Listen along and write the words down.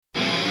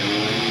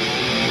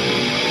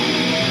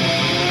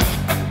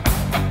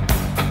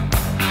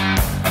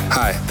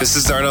This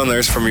is Darnell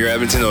Nurse from your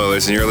Edmonton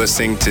Oilers, and you're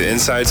listening to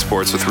Inside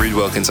Sports with Reed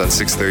Wilkins on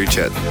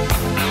 630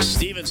 Ched.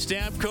 Steven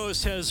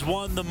Stamkos has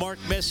won the Mark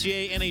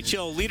Messier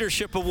NHL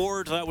Leadership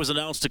Award. That was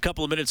announced a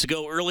couple of minutes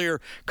ago. Earlier,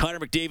 Connor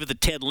McDavid, the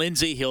Ted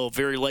Lindsay. He'll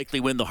very likely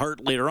win the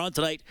Hart later on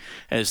tonight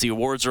as the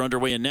awards are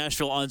underway in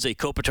Nashville. Anze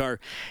Kopitar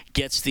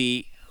gets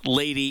the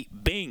Lady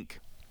Byng.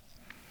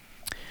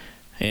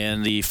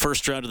 And the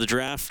first round of the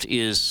draft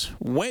is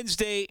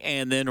Wednesday,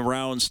 and then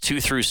rounds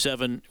 2 through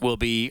 7 will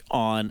be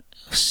on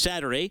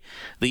Saturday.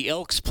 The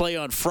Elks play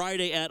on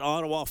Friday at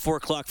Ottawa, 4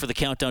 o'clock for the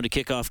countdown to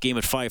kickoff game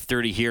at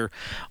 5:30 here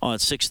on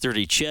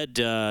 630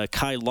 Ched.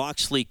 Kai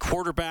Loxley,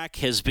 quarterback,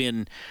 has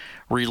been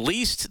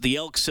released. The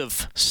Elks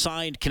have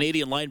signed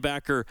Canadian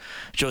linebacker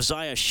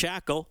Josiah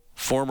Shackle,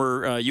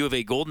 former U of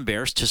A Golden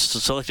Bears, just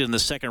selected in the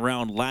second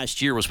round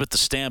last year, was with the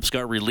Stamps,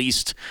 got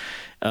released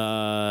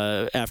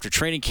after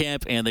training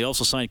camp, and they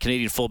also signed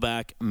Canadian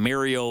fullback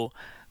Mario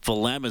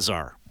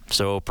Villamizar.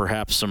 So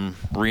perhaps some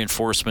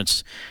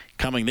reinforcements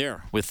coming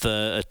there with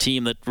a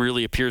team that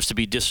really appears to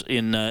be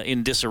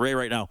in disarray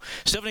right now.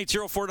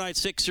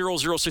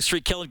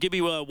 780-496-0063. Kellen, give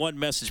me one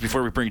message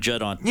before we bring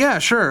Jed on. Yeah,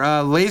 sure.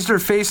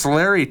 Laserface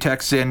Larry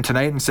texts in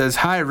tonight and says,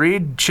 "Hi,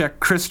 Reed. Check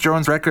Chris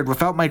Jones' record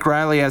without Mike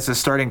Riley as his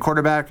starting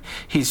quarterback.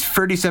 He's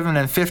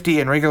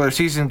 37-50 in regular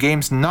season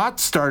games not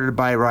started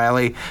by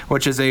Riley,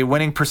 which is a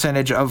winning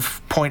percentage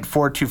of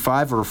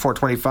 .425 or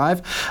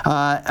 425.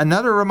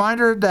 Another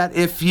reminder that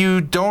if you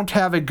don't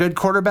have a good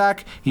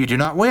quarterback, you do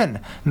not win.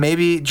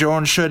 Maybe Jones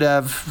should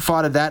have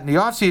fought at that in the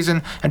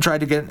offseason and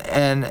tried to get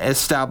an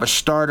established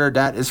starter."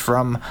 That is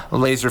from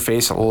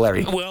Laserface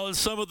Larry. Well, and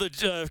some of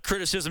the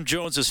criticism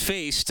Jones has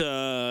faced,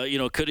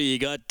 could he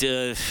got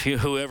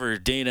whoever,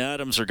 Dane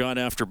Adams, or gone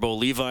after Bo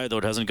Levi, though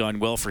it hasn't gone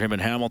well for him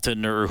in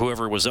Hamilton, or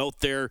whoever was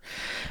out there.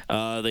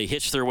 They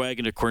hitched their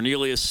wagon to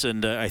Cornelius,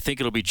 and I think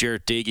it'll be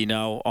Jarrett Dagey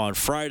now on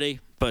Friday.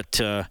 But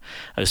I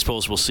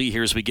suppose we'll see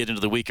here as we get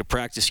into the week of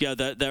practice. Yeah,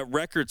 that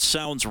record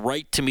sounds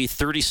right to me,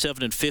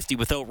 37-50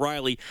 without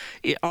Riley.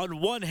 On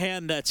one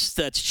hand, that's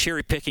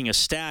cherry-picking a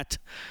stat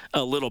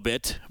a little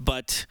bit.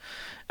 But,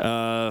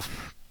 again,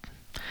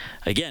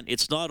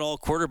 it's not all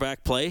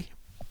quarterback play.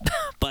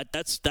 But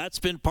that's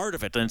been part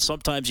of it. And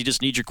sometimes you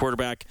just need your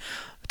quarterback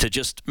to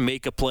just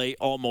make a play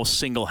almost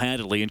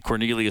single-handedly, and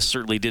Cornelius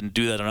certainly didn't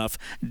do that enough.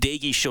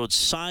 Dagey showed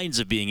signs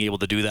of being able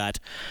to do that.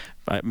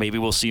 Maybe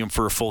we'll see him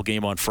for a full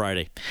game on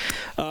Friday.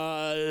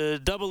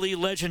 Double E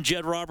legend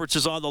Jed Roberts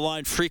is on the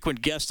line,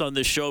 frequent guest on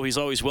this show. He's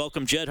always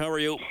welcome. Jed, how are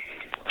you?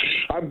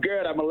 I'm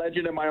good. I'm a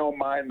legend in my own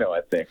mind, though,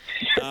 I think.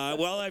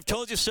 Well, I've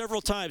told you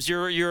several times,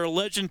 you're a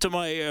legend to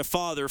my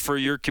father for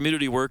your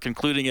community work,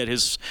 including at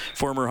his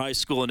former high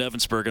school in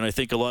Evansburg, and I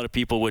think a lot of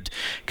people would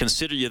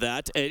consider you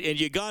that. And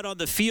you got on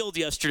the field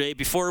yesterday.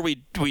 Before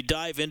we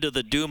dive into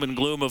the doom and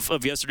gloom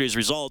of yesterday's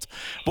result,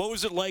 what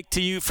was it like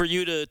for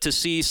you to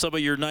see some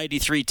of your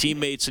 93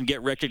 teammates and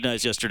get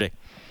recognized yesterday?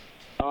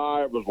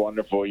 It was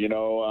wonderful.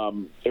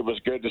 It was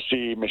good to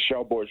see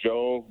Michel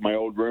Bourgeau, my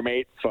old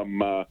roommate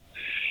from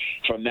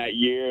that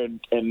year in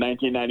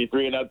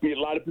 1993. And a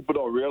lot of people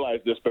don't realize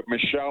this, but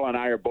Michelle and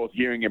I are both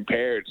hearing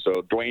impaired.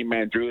 So Dwayne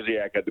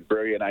Mandrusiak had the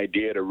brilliant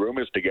idea to room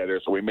us together,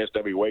 so we missed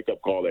every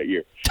wake-up call that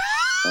year.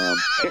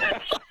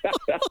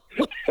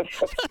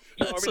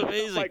 That's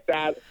amazing.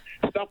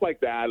 Stuff like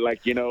that,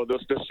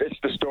 it's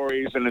the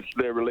stories and it's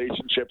the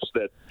relationships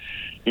that,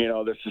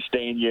 that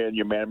sustain you and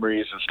your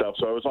memories and stuff.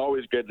 So it was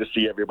always good to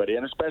see everybody,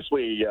 and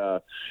especially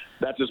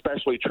that's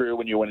especially true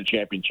when you win a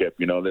championship.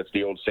 That's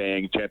the old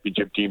saying: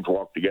 championship teams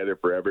walk together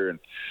forever, and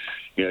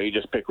you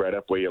just pick right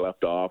up where you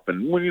left off.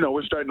 And when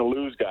we're starting to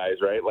lose guys,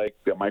 right? Like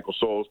Michael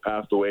Souls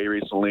passed away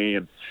recently,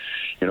 and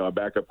our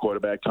backup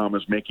quarterback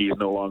Thomas Mickey is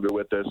no longer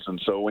with us. And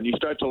so when you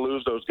start to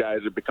lose those guys,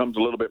 it becomes a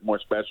little bit more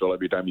special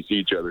every time you see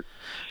each other.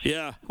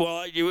 Yeah, well,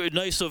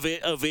 nice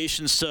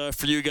ovations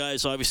for you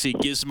guys. Obviously,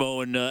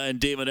 Gizmo and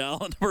Damon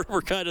Allen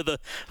were kind of the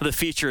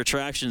feature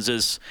attractions,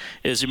 as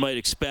you might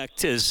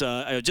expect.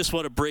 I just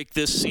want to break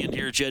this in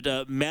here, Jed.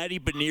 Matty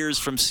Beniers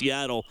from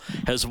Seattle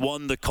has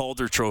won the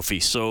Calder Trophy,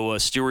 so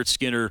Stuart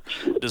Skinner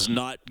does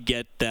not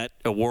get that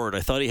award. I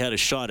thought he had a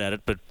shot at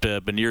it, but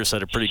Beniers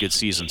had a pretty good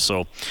season.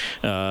 So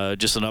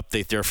just an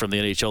update there from the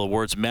NHL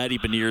awards. Matty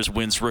Beniers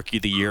wins Rookie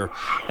of the Year,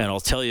 and I'll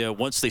tell you,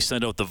 once they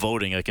send out the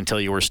voting, I can tell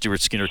you where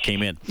Stuart Skinner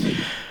came in.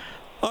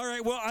 All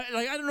right, well,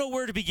 I don't know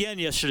where to begin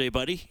yesterday,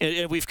 buddy,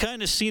 and we've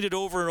kind of seen it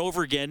over and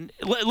over again.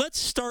 Let's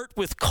start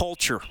with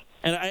culture.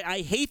 And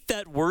I hate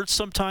that word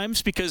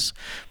sometimes because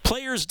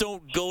players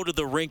don't go to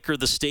the rink or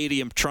the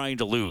stadium trying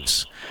to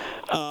lose.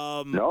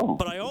 No.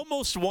 But I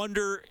almost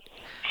wonder,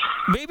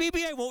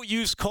 maybe I won't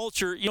use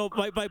culture.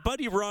 My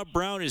buddy Rob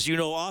Brown, as you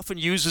know, often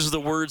uses the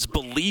words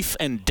belief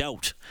and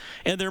doubt.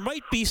 And there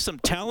might be some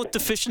talent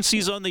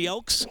deficiencies on the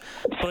Elks,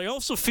 but I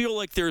also feel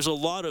like there's a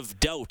lot of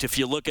doubt if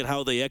you look at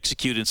how they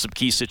execute in some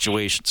key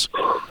situations.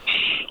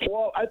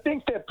 Well, I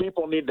think that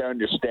people need to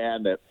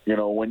understand that,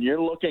 when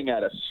you're looking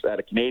at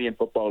a Canadian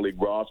Football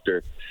League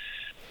roster,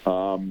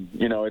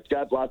 it's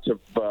got lots of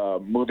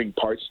moving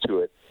parts to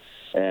it.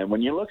 And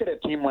when you look at a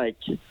team like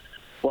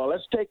Well,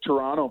 let's take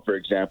Toronto, for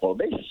example.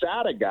 They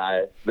sat a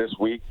guy this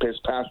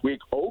past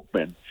week,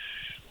 Oakman,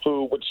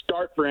 who would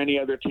start for any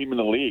other team in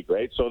the league,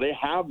 right? So they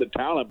have the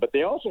talent, but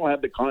they also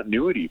have the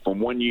continuity from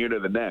one year to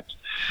the next.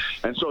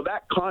 And so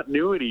that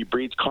continuity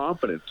breeds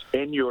confidence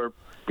in your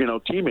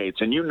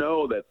teammates. And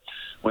that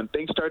when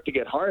things start to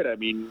get hard,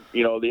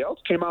 the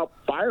Elks came out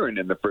firing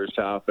in the first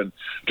half, and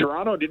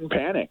Toronto didn't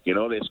panic.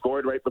 They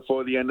scored right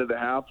before the end of the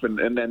half,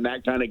 and then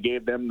that kind of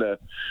gave them the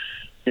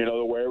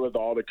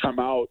wherewithal to come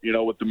out,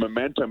 with the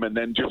momentum and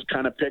then just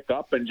kind of pick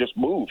up and just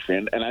move.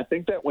 And I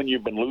think that when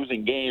you've been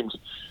losing games,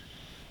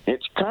 it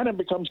kind of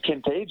becomes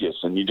contagious,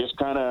 and you just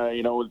kind of,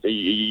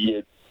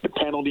 the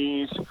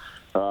penalties,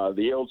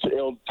 the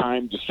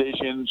ill-timed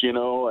decisions,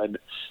 and,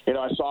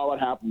 I saw what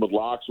happened with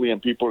Loxley,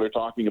 and people are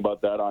talking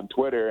about that on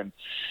Twitter. And,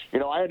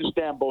 I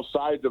understand both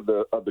sides of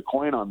the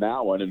coin on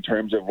that one in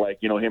terms of,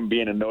 him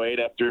being annoyed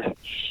after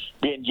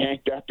being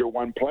yanked after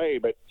one play.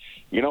 But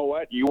you know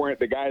what? You weren't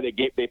the guy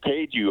they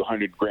paid you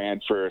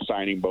 $100,000 for a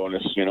signing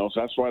bonus, so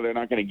that's why they're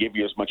not going to give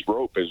you as much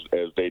rope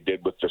as they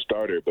did with the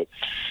starter. But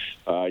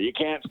you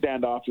can't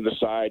stand off to the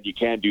side. You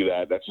can't do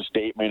that. That's a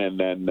statement,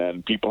 and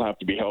then people have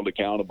to be held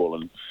accountable.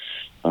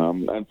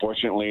 And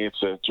unfortunately,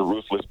 it's a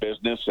ruthless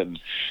business, and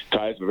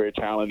Ty's a very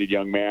talented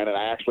young man, and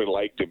I actually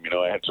liked him.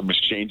 I had some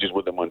exchanges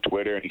with him on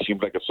Twitter, and he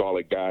seemed like a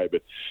solid guy.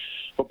 But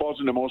football's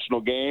an emotional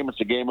game. It's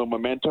a game of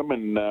momentum,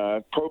 and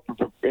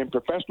in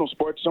professional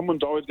sports,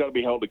 someone's always got to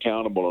be held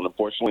accountable, and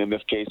unfortunately, in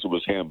this case, it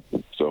was him.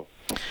 So.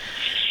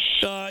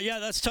 Yeah,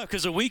 that's tough,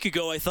 because a week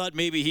ago I thought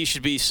maybe he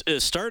should be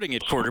starting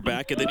at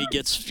quarterback, and then he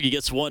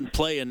gets one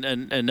play,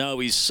 and now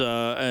he's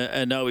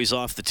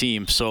off the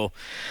team. So,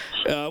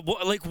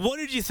 what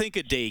did you think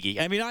of Daigie?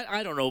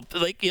 I don't know.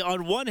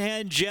 On one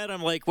hand, Jed,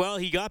 I'm like, well,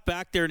 he got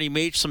back there and he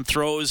made some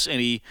throws, and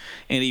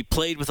he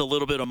played with a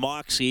little bit of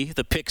moxie.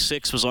 The pick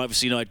six was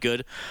obviously not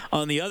good.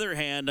 On the other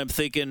hand, I'm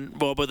thinking,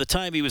 well, by the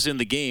time he was in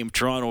the game,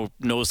 Toronto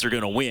knows they're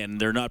going to win.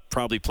 They're not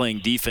probably playing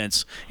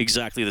defense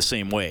exactly the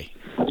same way.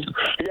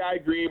 Yeah, I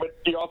agree, but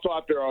you also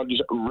have to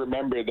just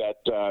remember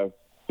that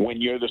when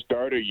you're the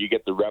starter, you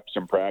get the reps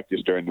in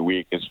practice during the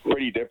week. It's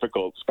pretty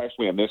difficult,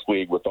 especially in this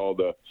league with all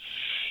the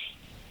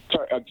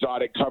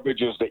exotic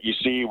coverages that you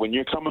see. When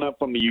you're coming up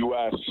from the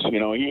U.S.,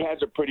 he has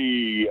a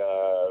pretty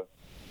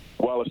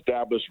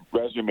well-established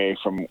resume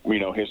from,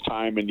 his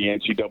time in the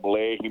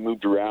NCAA. He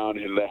moved around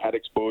and had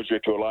exposure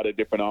to a lot of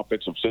different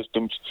offensive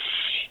systems.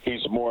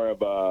 He's more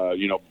of a,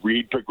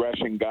 read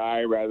progression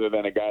guy rather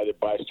than a guy that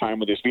buys time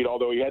with his feet,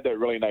 although he had that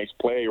really nice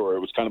play where it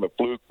was kind of a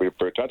fluke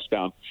for a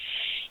touchdown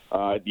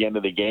at the end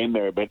of the game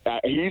there. But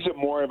he's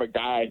more of a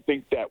guy, I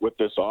think, that with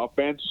this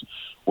offense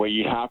where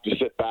you have to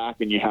sit back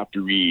and you have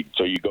to read.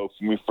 So you go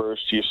from your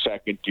first to your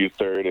second to your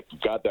third if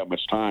you've got that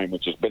much time,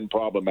 which has been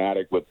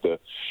problematic with the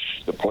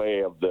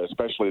play of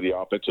especially the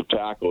offensive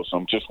tackle. So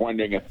I'm just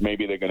wondering if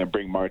maybe they're going to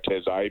bring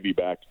Martez Ivey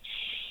back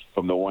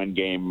from the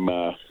one-game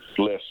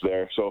list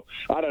there. So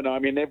I don't know.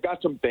 They've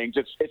got some things.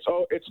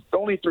 It's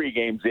only 3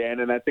 games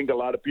in, and I think a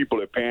lot of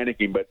people are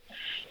panicking. But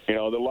the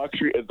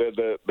luxury,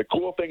 the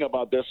cool thing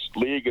about this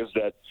league is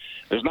that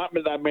there's not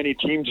that many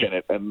teams in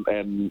it,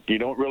 and you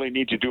don't really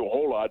need to do a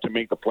whole lot to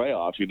make the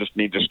playoffs. You just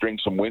need to string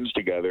some wins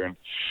together, and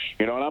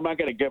and I'm not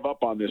going to give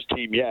up on this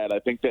team yet. I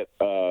think that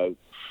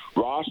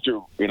roster,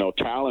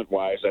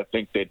 talent-wise, I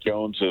think that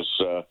Jones's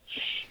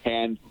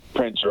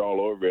handprints are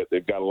all over it.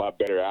 They've got a lot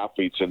better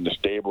athletes in the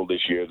stable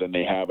this year than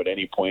they have at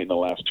any point in the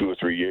last 2 or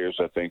 3 years,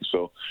 I think.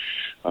 So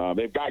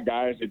they've got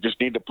guys that just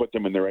need to put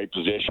them in the right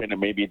position, and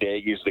maybe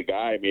Daigie's the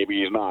guy,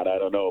 maybe he's not, I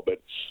don't know.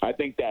 But I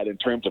think that in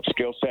terms of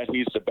skill set,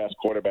 he's the best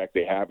quarterback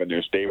they have in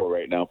their stable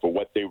right now for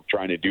what they're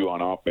trying to do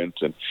on offense.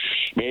 And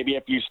maybe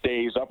if he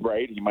stays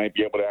upright, he might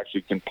be able to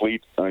actually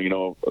complete,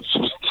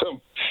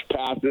 some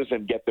passes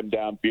and get them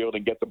downfield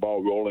and get the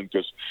ball rolling,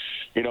 because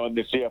in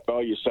the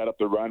CFL you set up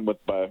the run with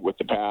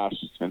the pass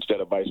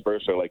instead of vice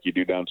versa like you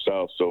do down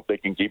south. So if they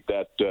can keep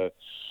that the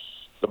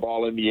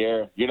ball in the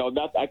air,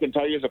 I can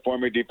tell you as a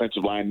former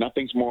defensive line,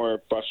 nothing's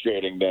more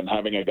frustrating than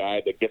having a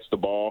guy that gets the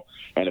ball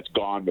and it's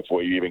gone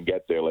before you even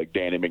get there, like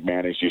Danny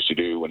McManus used to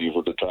do when he was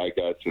with the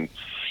Tigers. And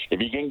if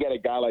you can get a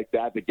guy like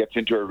that gets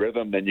into a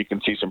rhythm, then you can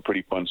see some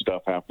pretty fun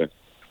stuff happen.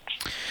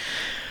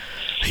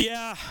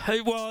 Yeah,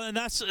 well, and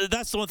that's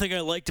the one thing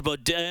I liked about.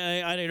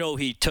 I don't know,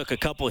 he took a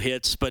couple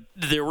hits, but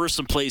there were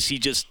some plays he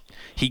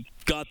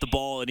got the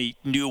ball and he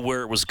knew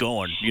where it was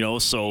going.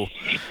 So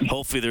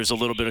hopefully there's a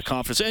little bit of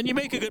confidence. And you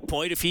make a good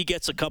point. If he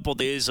gets a couple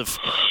days of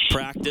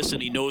practice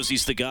and he knows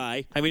he's the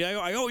guy.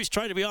 I always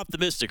try to be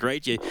optimistic,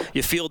 right?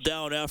 You feel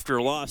down after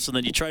a loss, and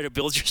then you try to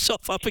build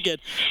yourself up again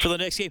for the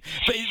next game.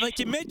 But like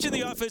you mentioned,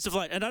 the offensive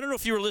line, and I don't know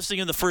if you were listening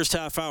in the first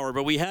half hour,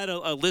 but we had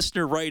a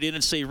listener write in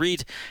and say,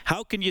 Reed,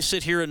 how can you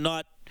sit here and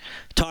not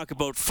talk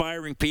about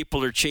firing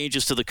people or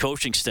changes to the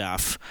coaching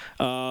staff?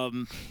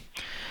 Is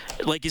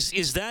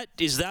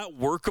that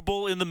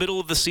workable in the middle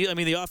of the season?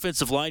 The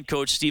offensive line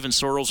coach Steven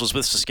Sorrells was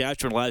with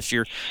Saskatchewan last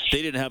year.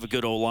 They didn't have a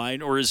good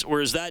O-line, or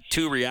is that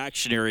too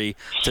reactionary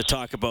to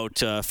talk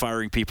about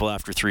firing people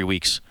after 3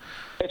 weeks?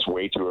 It's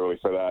way too early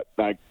for that.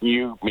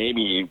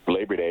 Maybe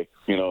Labor Day,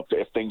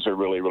 if things are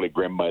really, really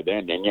grim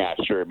And yeah,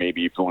 sure,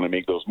 maybe if you want to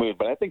make those moves.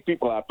 But I think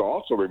people have to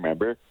also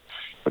remember,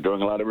 we're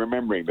doing a lot of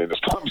remembering in this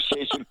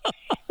conversation,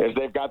 is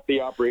they've got the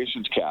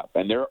operations cap,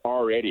 and they're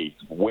already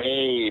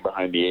way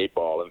behind the 8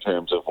 ball in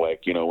terms of,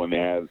 like, you know, when they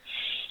had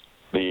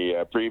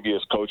the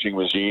previous coaching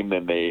regime,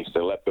 then they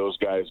let those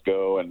guys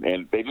go,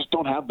 and they just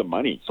don't have the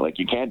money. Like,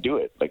 you can't do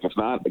it. Like, it's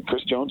not,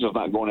 Chris Jones is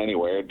not going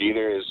anywhere.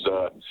 Neither is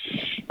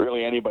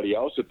really anybody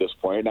else at this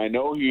point. And I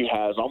know he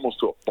has almost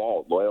to a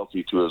fault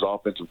loyalty to his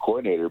offensive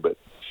coordinator, but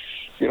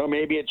you know,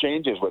 maybe it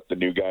changes with the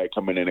new guy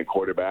coming in at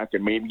quarterback,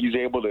 and maybe he's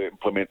able to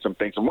implement some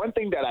things. And one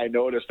thing that I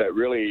noticed that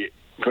really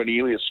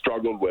Cornelius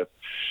struggled with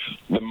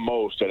the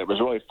most, and it was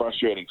really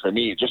frustrating for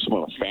me, just from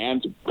a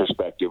fan's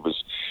perspective,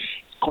 was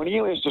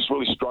Cornelius just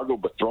really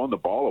struggled with throwing the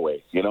ball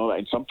away, you know.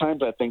 And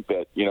sometimes I think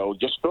that, you know,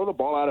 just throw the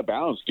ball out of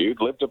bounds, dude.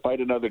 Live to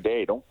fight another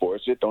day. Don't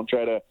force it. Don't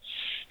try to,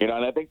 you know.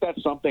 And I think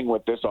that's something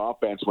with this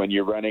offense when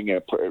you're running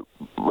your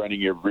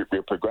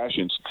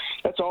progressions.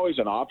 That's always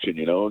an option,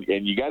 you know.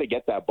 And you got to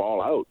get that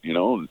ball out, you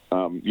know.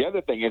 The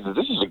other thing is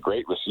this is a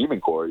great receiving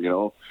core, you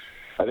know.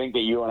 I think that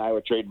you and I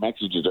would trade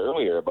messages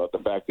earlier about the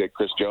fact that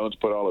Chris Jones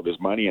put all of his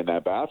money in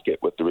that basket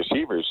with the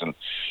receivers. And,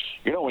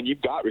 you know, when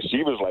you've got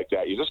receivers like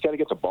that, you just got to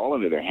get the ball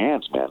into their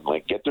hands, man.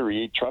 Like, get the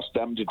read, trust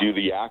them to do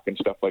the yak and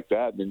stuff like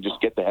that, and then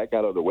just get the heck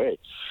out of the way.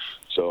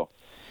 So,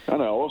 I don't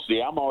know. We'll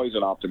see. I'm always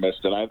an optimist,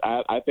 and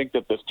I think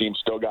that this team's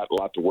still got a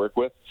lot to work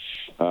with.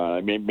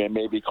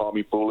 Maybe call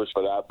me foolish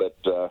for that, but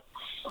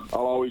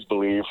I'll always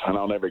believe, and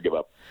I'll never give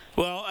up.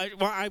 Well,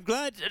 I'm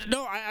glad.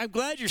 No, I'm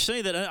glad you're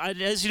saying that.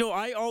 As you know,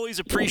 I always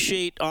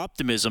appreciate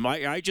optimism.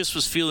 I just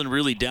was feeling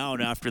really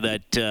down after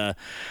that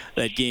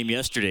game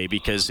yesterday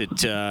because it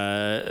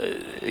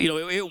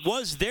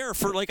was there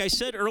for, like I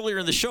said earlier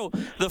in the show,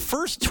 the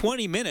first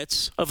 20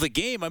 minutes of the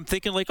game. I'm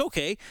thinking, like,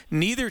 okay,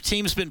 neither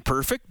team's been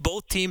perfect.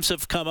 Both teams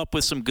have come up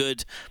with some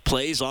good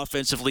plays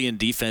offensively and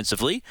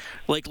defensively.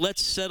 Like,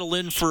 let's settle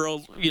in for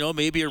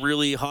maybe a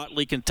really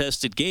hotly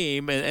contested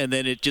game, and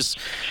then it just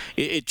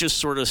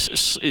sort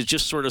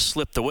of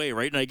slipped away,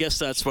 right? And I guess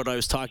that's what I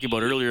was talking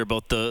about earlier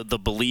about the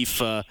belief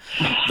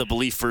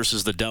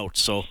versus the doubt.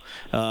 So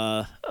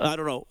I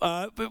don't know.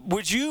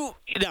 Would you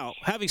now,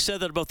 having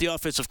said that about the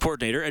offensive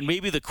coordinator and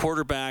maybe the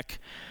quarterback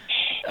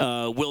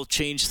will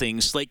change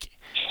things? Like,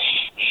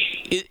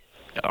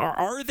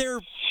 are there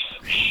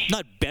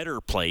not better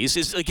plays?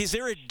 Is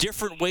there a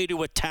different way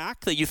to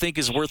attack that you think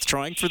is worth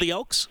trying for the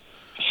Elks?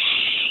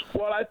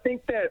 Well, I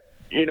think that,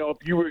 you know, if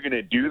you were going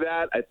to do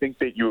that, I think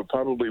that you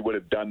would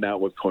have done that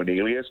with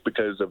Cornelius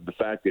because of the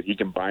fact that he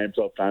can buy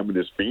himself time with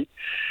his feet.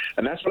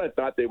 And that's what I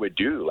thought they would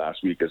do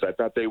last week, is I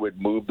thought they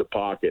would move the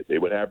pocket. They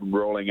would have him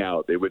rolling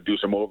out. They would do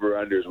some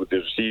over-unders with the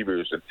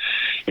receivers and,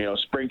 you know,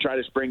 try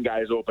to spring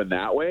guys open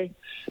that way.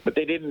 But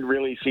they didn't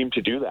really seem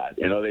to do that.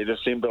 You know, they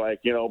just seemed to, like,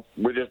 you know,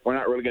 we're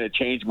not really going to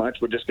change much.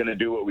 We're just going to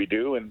do what we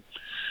do and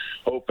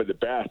hope for the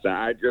best.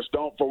 I just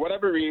don't, for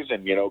whatever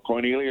reason, you know,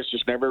 Cornelius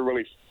just never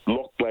really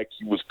looked like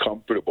he was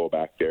comfortable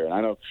back there. And I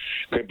know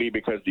it could be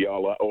because the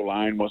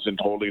O-line wasn't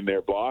holding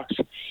their blocks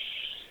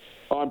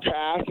on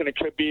pass, and it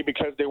could be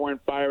because they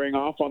weren't firing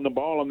off on the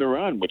ball on the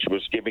run, which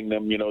was giving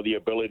them, you know, the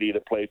ability to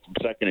play from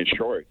second and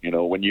short. You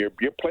know, when your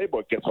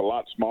playbook gets a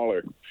lot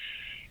smaller,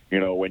 you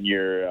know, when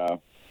you're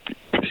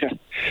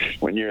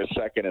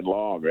second and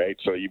long, right?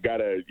 So you've got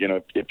to, you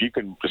know, if you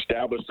can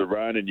establish the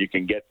run and you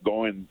can get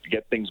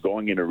things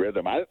going in a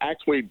rhythm. I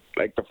actually,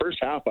 like, the first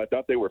half, I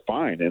thought they were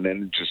fine, and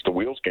then just the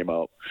wheels came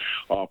off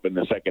in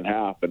the second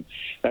half, and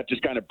that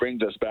just kind of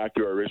brings us back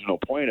to our original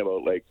point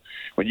about, like,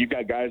 when you've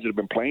got guys that have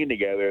been playing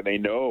together and they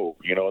know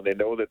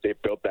that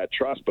they've built that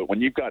trust, but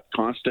when you've got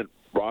constant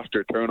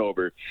roster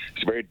turnover,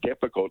 it's very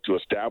difficult to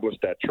establish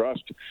that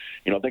trust.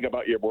 You know, think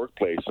about your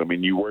workplace. I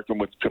mean, you're working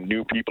with some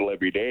new people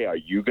every day. Are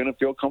you going to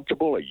feel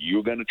comfortable? Are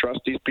you going to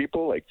trust these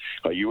people? Like,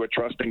 are you a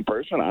trusting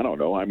person? I don't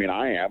know. I mean,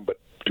 I am, but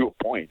to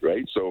a point,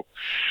 right? So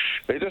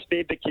they just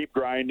need to keep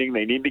grinding.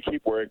 They need to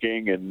keep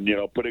working and, you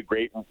know, put a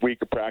great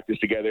week of practice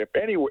together.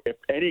 If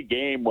any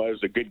game was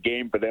a good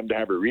game for them to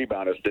have a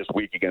rebound, it's this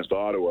week against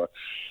Ottawa,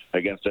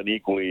 against an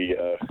equally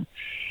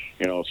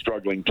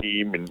struggling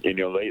team, and you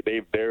know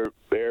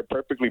they're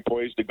perfectly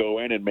poised to go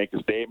in and make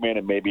a statement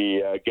and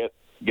maybe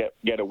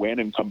get a win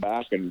and come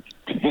back, and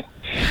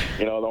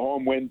you know, the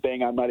home win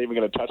thing, I'm not even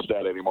going to touch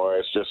that anymore.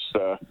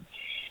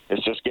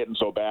 It's just getting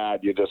so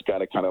bad, you just got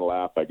to kind of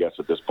laugh, I guess,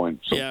 at this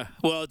point. So. Yeah,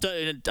 well,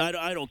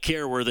 I don't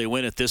care where they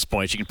win at this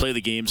point. You can play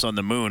the games on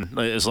the moon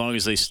as long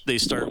as they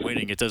start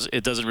winning. It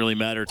doesn't really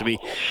matter to me.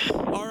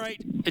 All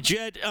right,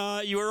 Jed,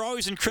 you are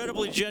always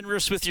incredibly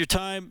generous with your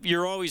time.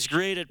 You're always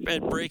great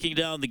at breaking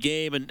down the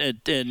game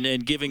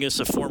and giving us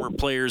a former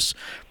player's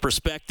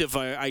perspective.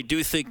 I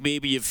do think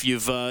maybe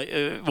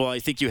I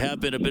think you have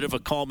been a bit of a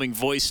calming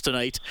voice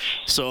tonight.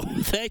 So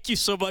thank you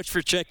so much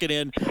for checking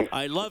in.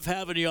 I love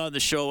having you on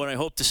the show, and I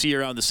hope to see you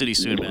around the city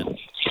soon, man.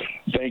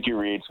 Thank you,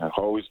 Reed.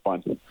 Always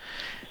fun.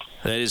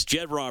 That is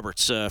Jed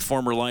Roberts,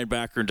 former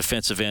linebacker and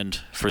defensive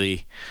end for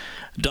the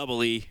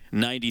E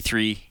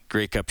 93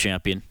 Grey Cup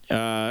champion.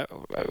 I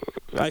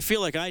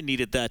feel like I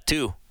needed that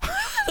too.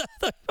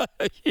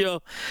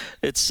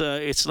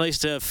 It's nice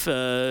to have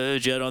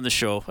Jed on the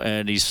show,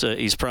 and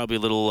he's probably a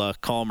little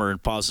calmer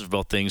and positive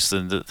about things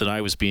than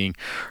I was being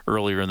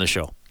earlier in the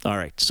show. All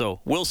right,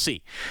 so we'll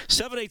see.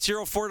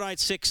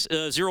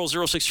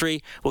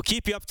 780-496-0063. We'll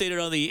keep you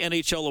updated on the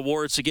NHL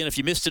awards. Again, if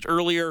you missed it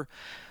earlier,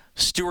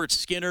 Stuart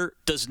Skinner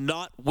does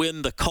not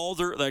win the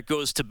Calder. That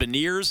goes to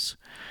Beniers.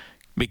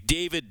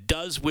 McDavid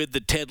does with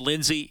the Ted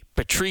Lindsay.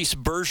 Patrice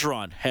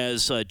Bergeron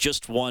has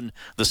just won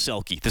the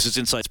Selke. This is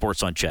Inside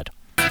Sports on Ched.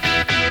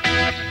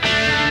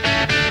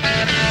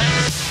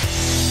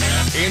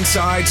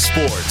 Inside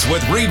Sports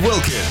with Reed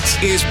Wilkins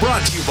is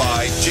brought to you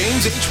by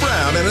James H.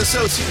 Brown and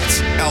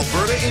Associates,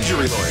 Alberta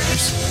Injury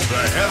Lawyers,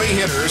 the heavy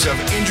hitters of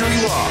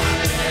injury law.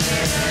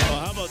 Well,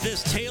 how about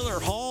this? Taylor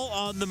Hall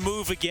on the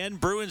move again.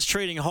 Bruins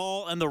trading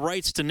Hall and the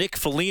rights to Nick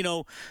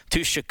Foligno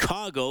to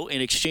Chicago in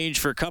exchange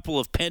for a couple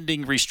of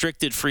pending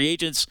restricted free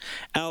agents,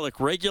 Alec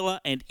Regula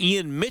and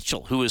Ian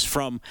Mitchell, who is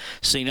from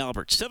St.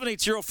 Albert.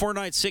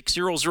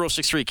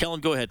 780-496-0063.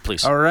 Kellen, go ahead,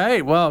 please. All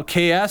right. Well,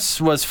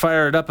 KS was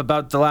fired up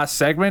about the last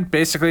segment,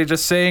 basically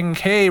just saying,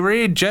 hey,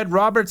 Reed, Jed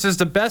Roberts is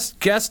the best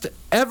guest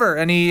ever,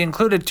 and he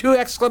included 2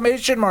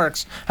 exclamation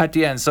marks at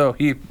the end, so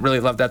he really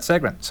loved that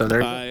segment. So there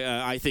you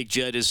go. I think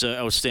Jed is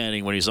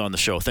outstanding when he's on the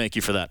show. Thank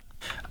you for that.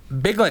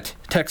 Biglet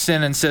texts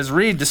in and says,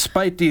 Reed,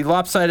 despite the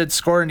lopsided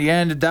score in the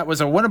end, that was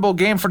a winnable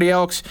game for the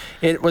Elks.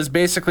 It was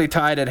basically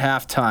tied at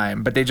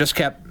halftime, but they just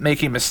kept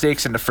making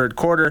mistakes in the third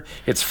quarter.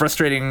 It's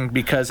frustrating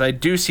because I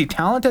do see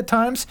talent at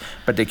times,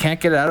 but they can't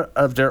get out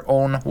of their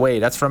own way.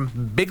 That's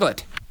from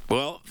Biglet.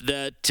 Well,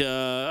 that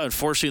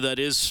unfortunately, that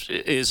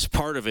is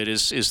part of it,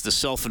 is the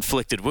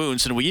self-inflicted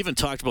wounds. And we even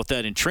talked about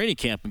that in training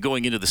camp and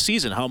going into the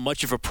season, how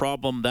much of a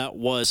problem that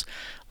was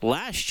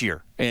last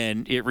year.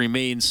 And it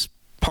remains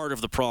part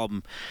of the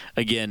problem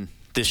again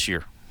this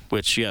year,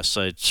 which, yes,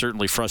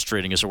 certainly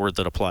frustrating is a word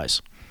that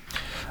applies.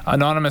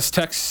 Anonymous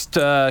text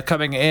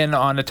coming in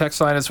on the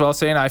text line as well,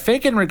 saying, I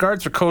think in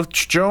regards to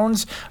Coach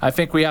Jones, I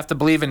think we have to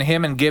believe in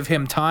him and give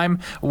him time.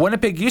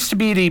 Winnipeg used to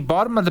be the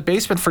bottom of the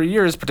basement for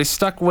years, but they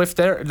stuck with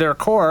their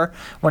core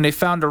when they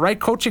found the right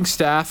coaching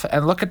staff,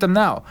 and look at them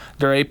now.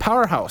 They're a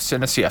powerhouse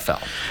in the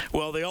CFL.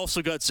 Well, they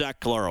also got Zach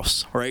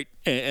Collaros, right?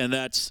 And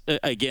that's,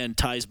 again,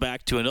 ties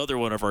back to another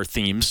one of our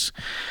themes,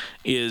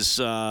 is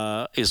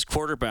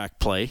quarterback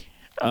play.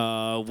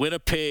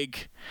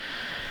 Winnipeg...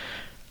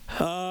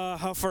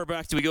 how far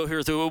back do we go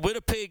here?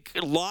 Winnipeg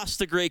lost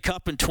the Grey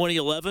Cup in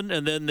 2011,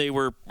 and then they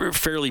were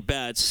fairly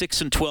bad: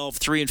 6-12,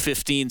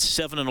 3-15,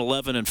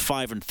 7-11, and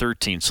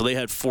 5-13. So they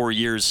had 4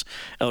 years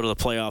out of the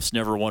playoffs,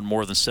 never won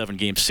more than 7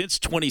 games. Since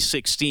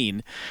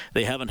 2016,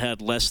 they haven't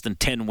had less than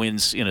 10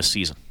 wins in a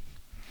season.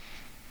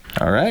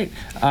 All right.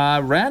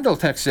 Randall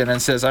texts in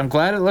and says, I'm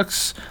glad it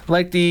looks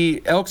like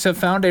the Elks have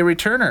found a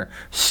returner.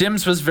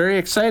 Sims was very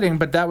exciting,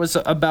 but that was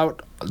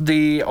about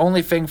the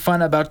only thing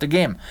fun about the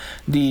game.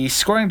 The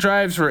scoring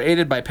drives were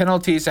aided by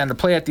penalties, and the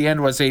play at the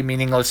end was a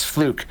meaningless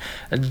fluke.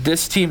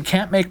 This team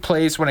can't make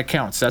plays when it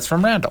counts. That's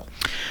from Randall.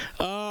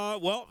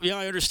 Well, yeah,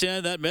 I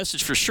understand that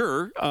message for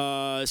sure.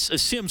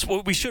 Sims,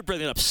 well, we should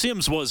bring it up.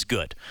 Sims was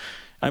good.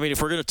 I mean,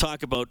 if we're going to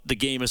talk about the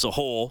game as a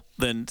whole,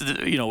 then,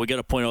 we got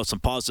to point out some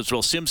positives.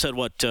 Well, Sims had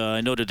I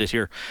noted it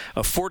here,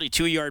 a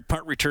 42-yard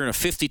punt return, a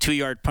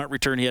 52-yard punt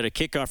return. He had a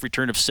kickoff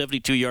return of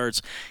 72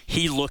 yards.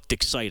 He looked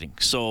exciting.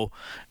 So,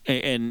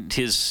 and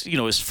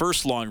his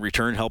first long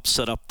return helped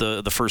set up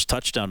the first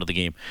touchdown of the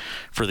game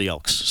for the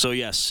Elks. So,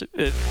 yes,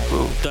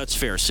 that's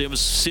fair.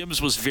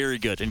 Sims was very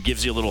good and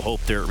gives you a little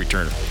hope there at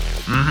returner.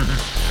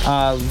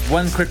 Mm-hmm.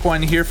 One quick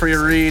one here for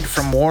you, Reed,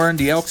 from Warren.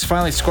 The Elks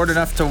finally scored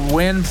enough to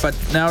win, but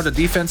now the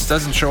defense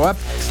doesn't show up.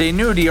 They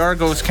knew the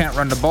Argos can't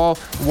run the ball.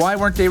 Why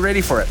weren't they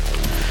ready for it?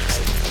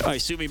 I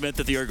assume he meant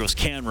that the Argos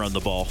can run the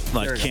ball,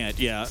 not can't.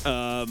 Yeah.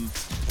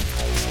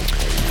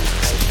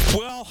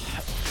 Well,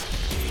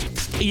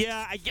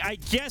 yeah, I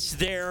guess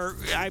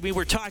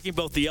we're talking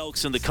about the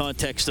Elks in the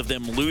context of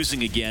them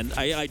losing again.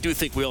 I do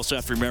think we also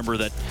have to remember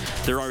that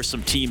there are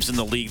some teams in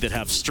the league that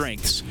have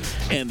strengths,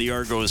 and the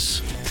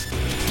Argos'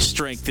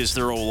 strength is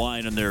their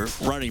O-line and their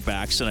running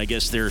backs, and I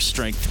guess their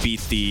strength beat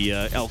the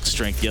Elks'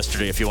 strength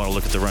yesterday if you want to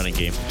look at the running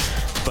game.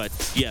 But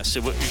yes,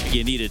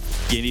 you needed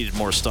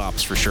more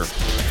stops for sure.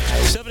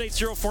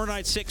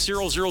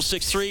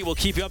 780-496-0063. We'll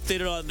keep you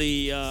updated on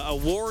the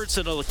awards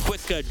and a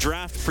quick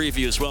draft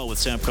preview as well with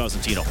Sam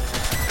Cosentino.